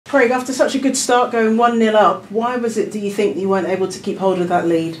Craig, after such a good start going 1-0 up, why was it, do you think, that you weren't able to keep hold of that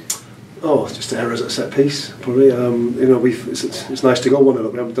lead? Oh, just errors at set piece, probably. You know, it's nice to go 1-0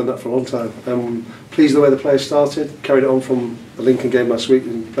 up. We haven't done that for a long time. Pleased the way the players started, carried it on from the Lincoln game last week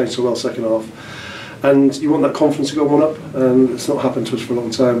and playing so well second half. And you want that confidence to go 1-up, and it's not happened to us for a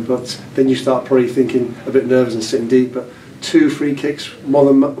long time. But then you start probably thinking a bit nervous and sitting deep. But 2 free kicks, one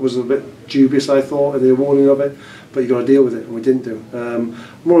of them was a bit dubious, I thought, in the awarding of it. But you got to deal with it, and we didn't do.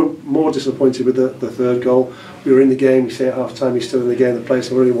 More disappointed with the third goal. We were in the game. You say at half time, you're still in the game. The players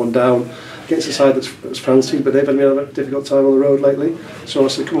are only 1 down against a side that's fancied, but they've had a difficult time on the road lately. So I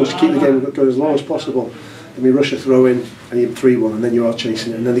said, come on, let's keep the game going as long as possible. And we rush a throw in, and you 3-1, and then you are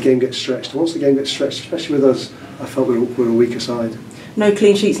chasing it, and then the game gets stretched. And once the game gets stretched, especially with us, I felt we were a weaker side. No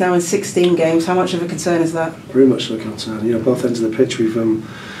clean sheets now in 16 games. How much of a concern is that? Very much so a concern. You know, both ends of the pitch, we've.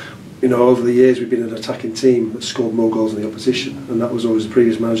 You know, over the years we've been an attacking team that scored more goals than the opposition, and that was always the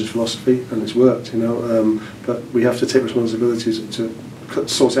previous manager's philosophy, and it's worked. You know, but we have to take responsibilities to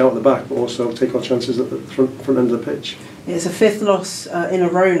sort it out at the back, but also take our chances at the front end of the pitch. It's a 5th loss in a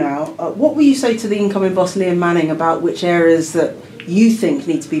row now. What will you say to the incoming boss, Liam Manning, about which areas that you think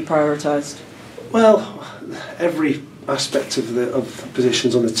need to be prioritised? Well, every aspect of the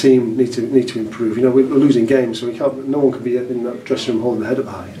positions on the team need to improve. You know, we're losing games, so we can't. No one can be in that dressing room holding their head up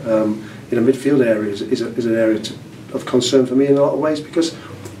high. You know, midfield area is an area of concern for me in a lot of ways, because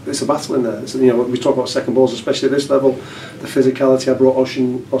it's a battle in there. You know, we talk about second balls, especially at this level. The physicality. I brought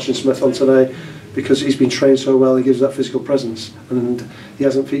Ocean Smith on today because he's been trained so well. He gives that physical presence, and he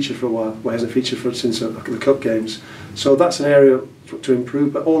hasn't featured for a while. Well, he hasn't featured since the cup games. So that's an area to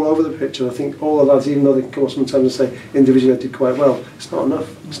improve, but all over the pitch. And I think all the lads, even though they can come up sometimes and say individually they did quite well, it's not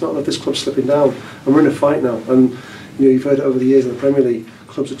enough. It's not enough. This club's slipping down, and we're in a fight now. And you know, you've heard it over the years in the Premier League,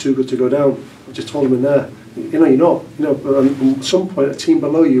 clubs are too good to go down. I just told them in there, you know, you're not. You know, at some point, a team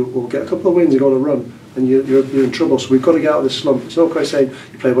below you will get a couple of wins and go on a run, and you're in trouble. So we've got to get out of this slump. It's not quite saying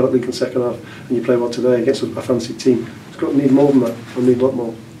you play well at Lincoln second half and you play well today against a fancy team. It's got to need more than that. We need a lot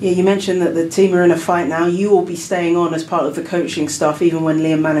more. Yeah, you mentioned that the team are in a fight now. You will be staying on as part of the coaching staff even when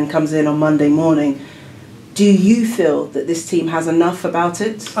Liam Manning comes in on Monday morning. Do you feel that this team has enough about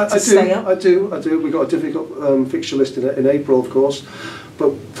it to stay up? I do. We've got a difficult fixture list in April, of course,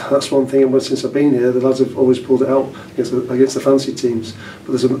 but that's one thing. And since I've been here, the lads have always pulled it out against the fancy teams. But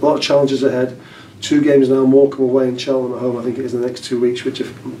there's a lot of challenges ahead. 2 games now, Morecambe away and Cheltenham at home, I think it is in the next 2 weeks, which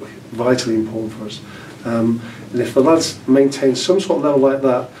are vitally important for us. And if the lads maintain some sort of level like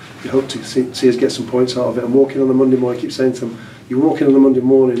that, we hope to see us get some points out of it. And walking on a Monday morning, I keep saying to them, you walk in on a Monday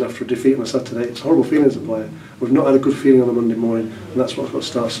morning after a defeat on a Saturday, it's a horrible feeling as a player. We've not had a good feeling on a Monday morning, and that's what's got to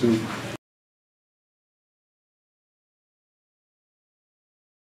start soon.